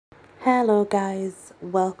Hello guys,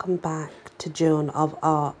 welcome back to Joan of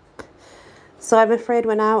Arc. So I'm afraid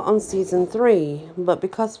we're now on season 3, but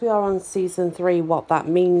because we are on season 3, what that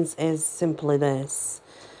means is simply this.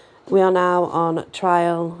 We are now on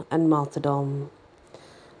trial and martyrdom.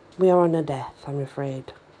 We are on a death, I'm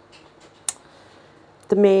afraid.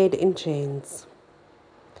 The Maid in Chains.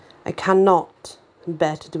 I cannot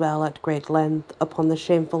bear to dwell at great length upon the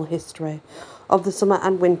shameful history of the summer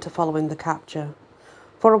and winter following the capture.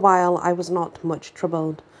 For a while I was not much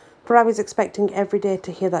troubled, for I was expecting every day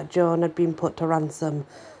to hear that Joan had been put to ransom,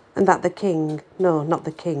 and that the king, no, not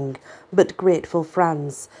the king, but grateful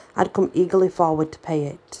France, had come eagerly forward to pay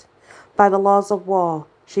it. By the laws of war,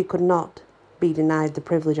 she could not be denied the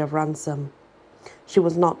privilege of ransom. She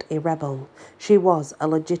was not a rebel. She was a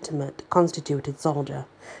legitimate, constituted soldier,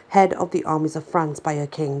 head of the armies of France by her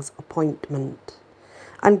king's appointment,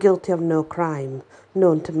 and guilty of no crime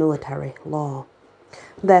known to military law.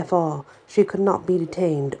 Therefore, she could not be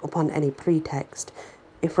detained upon any pretext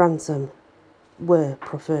if ransom were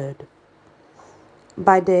proffered.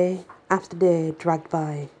 By day after day dragged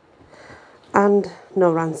by, and no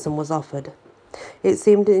ransom was offered. It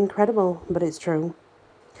seemed incredible, but it's true.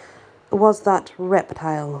 Was that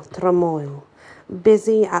reptile, turmoil,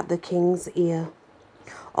 busy at the king's ear?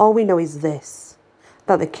 All we know is this,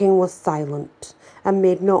 that the king was silent and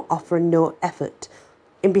made no offer and no effort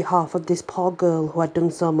in behalf of this poor girl who had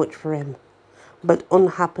done so much for him. But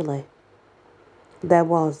unhappily, there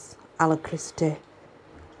was alacrity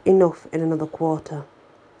enough in another quarter.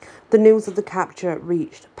 The news of the capture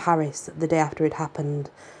reached Paris the day after it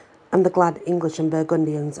happened, and the glad English and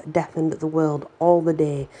Burgundians deafened the world all the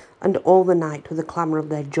day and all the night with the clamour of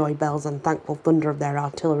their joy bells and thankful thunder of their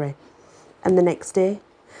artillery. And the next day,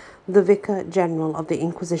 the Vicar General of the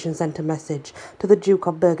Inquisition sent a message to the Duke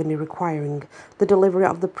of Burgundy requiring the delivery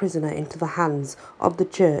of the prisoner into the hands of the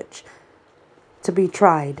Church to be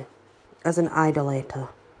tried as an idolater.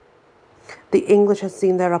 The English had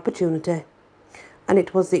seen their opportunity, and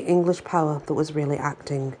it was the English power that was really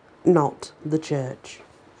acting, not the Church.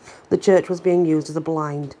 The Church was being used as a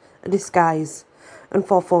blind, a disguise, and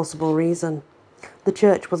for forcible reason. The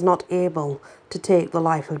Church was not able to take the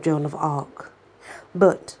life of Joan of Arc,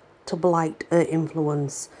 but to blight her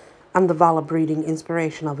influence and the valour-breeding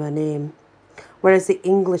inspiration of her name, whereas the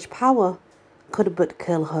English power could but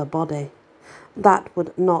kill her body. That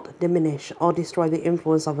would not diminish or destroy the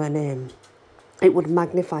influence of her name. It would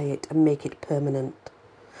magnify it and make it permanent.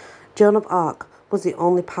 Joan of Arc was the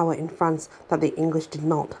only power in France that the English did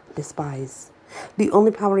not despise, the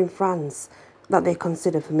only power in France that they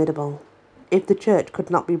considered formidable. If the Church could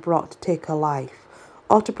not be brought to take her life,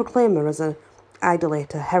 or to proclaim her as an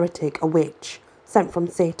idolater, heretic, a witch, sent from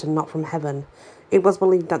Satan, not from heaven, it was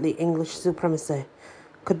believed that the English supremacy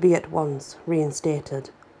could be at once reinstated.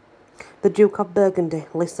 The Duke of Burgundy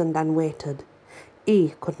listened and waited.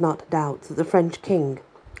 He could not doubt that the French king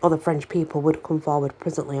or the French people would come forward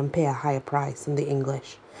presently and pay a higher price than the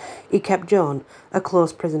English. He kept Joan a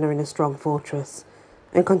close prisoner in a strong fortress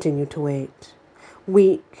and continued to wait.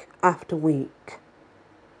 Week after week.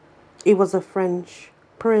 He was a French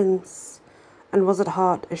prince and was at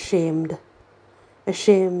heart ashamed,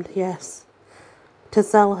 yes, to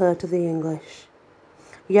sell her to the English.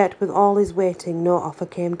 Yet with all his waiting, no offer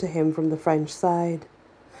came to him from the French side.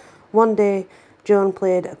 One day, Joan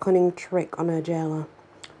played a cunning trick on her jailer,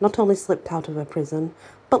 not only slipped out of her prison,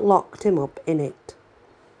 but locked him up in it.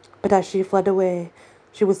 But as she fled away,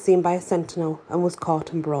 she was seen by a sentinel and was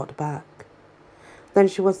caught and brought back. Then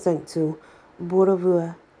she was sent to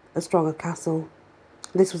Bourrevoir, a stronger castle.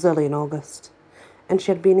 This was early in August, and she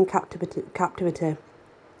had been in captivity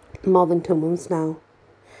more than 2 months now.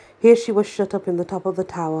 Here she was shut up in the top of the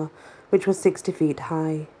tower, which was 60 feet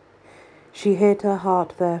high. She hid her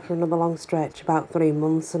heart there for another long stretch, about 3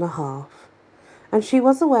 months and a half. And she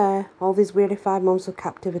was aware, all these weary 5 months of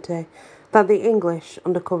captivity, that the English,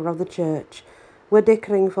 under cover of the Church, were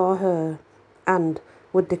dickering for her, and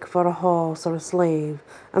would dicker for a horse or a slave,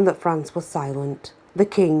 and that France was silent, the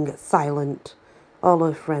king silent, all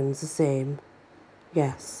her friends the same.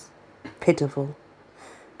 Yes, pitiful.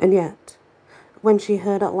 And yet, when she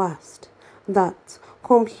heard at last that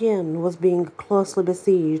Compiègne was being closely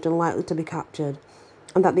besieged and likely to be captured,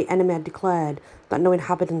 and that the enemy had declared that no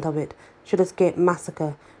inhabitant of it should escape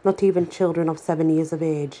massacre, not even children of 7 years of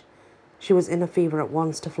age, she was in a fever at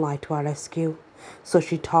once to fly to our rescue. So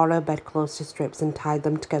she tore her bedclothes to strips and tied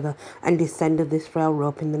them together and descended this frail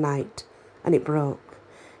rope in the night, and it broke.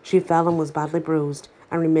 She fell and was badly bruised,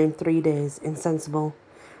 and remained 3 days insensible,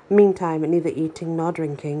 meantime neither eating nor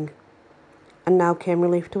drinking. And now came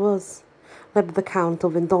relief to us, led by the Count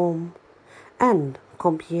of Vendôme, and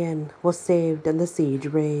Compiègne was saved and the siege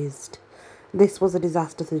raised. This was a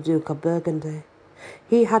disaster to the Duke of Burgundy.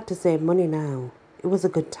 He had to save money now. It was a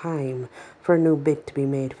good time for a new bid to be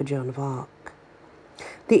made for Joan of Arc.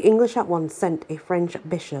 The English at once sent a French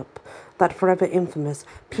bishop, that forever infamous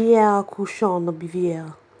Pierre Couchon de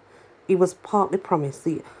Bivier. He was partly promised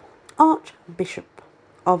the Archbishop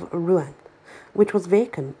of Rouen, which was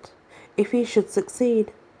vacant, if he should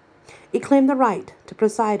succeed. He claimed the right to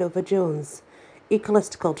preside over Joan's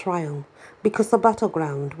ecclesiastical trial, because the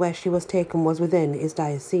battleground where she was taken was within his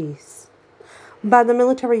diocese. By the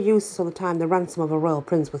military uses of the time, the ransom of a royal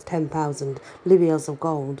prince was 10,000 livres of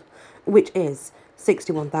gold, which is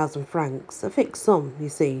 61,000 francs, a fixed sum, you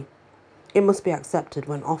see. It must be accepted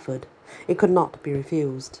when offered. It could not be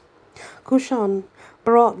refused. Couchon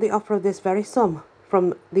brought the offer of this very sum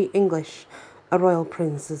from the English, a royal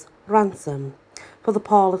prince's ransom, for the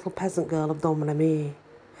poor little peasant girl of Domremy.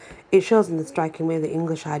 It shows in the striking way the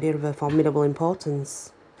English idea of her formidable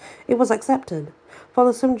importance. It was accepted. For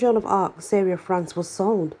the sum Joan of Arc, the saviour of France, was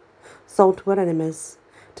sold to her enemies,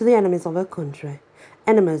 to the enemies of her country,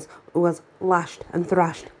 enemies who has lashed and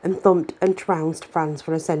thrashed and thumped and trounced France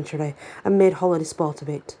for a century and made holiday sport of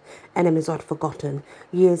it, enemies who had forgotten,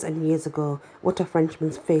 years and years ago, what a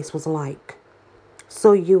Frenchman's face was like.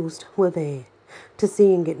 So used were they to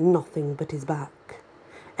seeing it nothing but his back.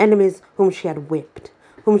 Enemies whom she had whipped,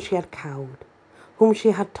 whom she had cowed, whom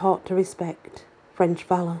she had taught to respect French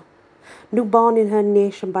valour, new-born in her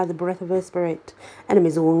nation by the breath of her spirit,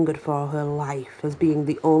 enemies who hungered for her life as being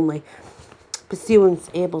the only pursuance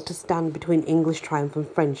able to stand between English triumph and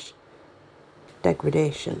French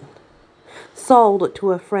degradation. Sold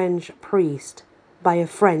to a French priest by a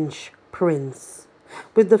French prince,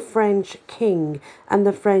 with the French king and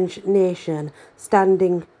the French nation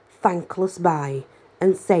standing thankless by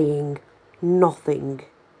and saying nothing.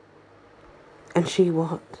 And she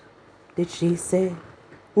what did she say?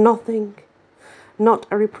 Nothing. Not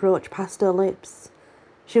a reproach passed her lips.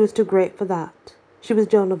 She was too great for that. She was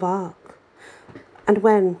Joan of Arc. And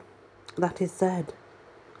when that is said,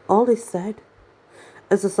 all is said.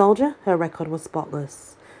 As a soldier, her record was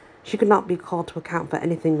spotless. She could not be called to account for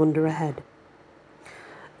anything under her head.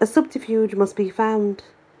 A subterfuge must be found,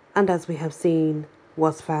 and as we have seen,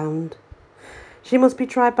 was found. She must be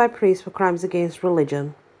tried by priests for crimes against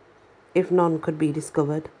religion. If none could be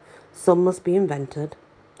discovered, some must be invented.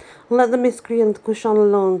 Let the miscreant Couchon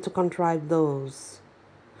alone to contrive those.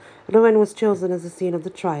 Rouen was chosen as the scene of the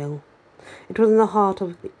trial. It was in the heart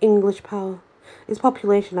of the English power. Its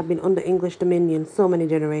population had been under English dominion so many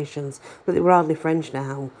generations that they were hardly French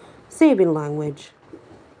now, save in language.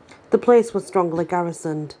 The place was strongly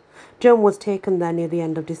garrisoned. Joan was taken there near the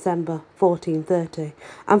end of December 1430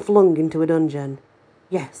 and flung into a dungeon.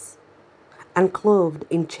 Yes, and clothed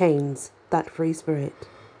in chains, that free spirit.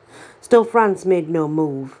 Still France made no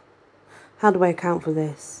move. How do I account for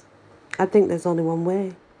this? I think there's only one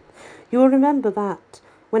way. You will remember that,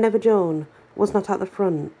 whenever Joan was not at the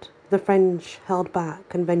front, the French held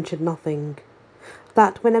back and ventured nothing.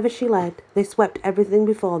 That whenever she led, they swept everything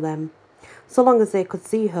before them, so long as they could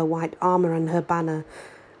see her white armour and her banner.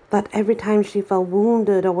 That every time she fell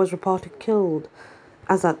wounded or was reported killed,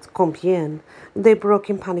 as at Compiègne, they broke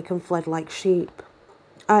in panic and fled like sheep.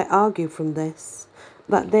 I argue from this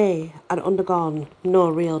that they had undergone no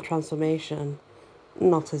real transformation,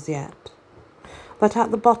 not as yet. That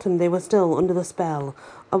at the bottom they were still under the spell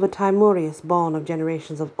of a Timourius born of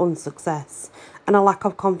generations of unsuccess, and a lack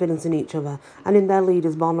of confidence in each other, and in their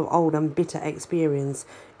leaders born of old and bitter experience,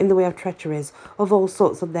 in the way of treacheries, of all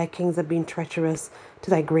sorts of their kings had been treacherous to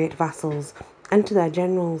their great vassals, and to their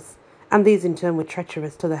generals, and these in turn were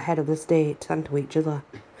treacherous to the head of the state, and to each other.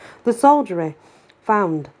 The soldiery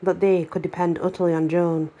found that they could depend utterly on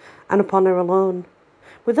Joan, and upon her alone.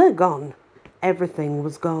 With her gone, everything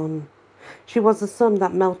was gone. She was the sun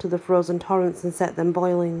that melted the frozen torrents and set them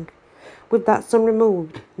boiling. With that sun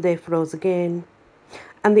removed, they froze again.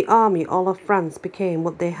 And the army, all of France, became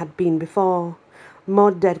what they had been before,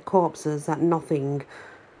 more dead corpses at nothing,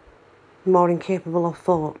 more incapable of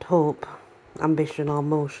thought, hope, ambition, or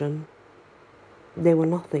motion. They were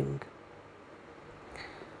nothing.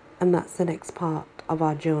 And that's the next part of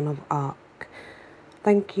our Joan of Arc.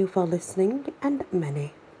 Thank you for listening, and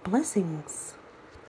many blessings.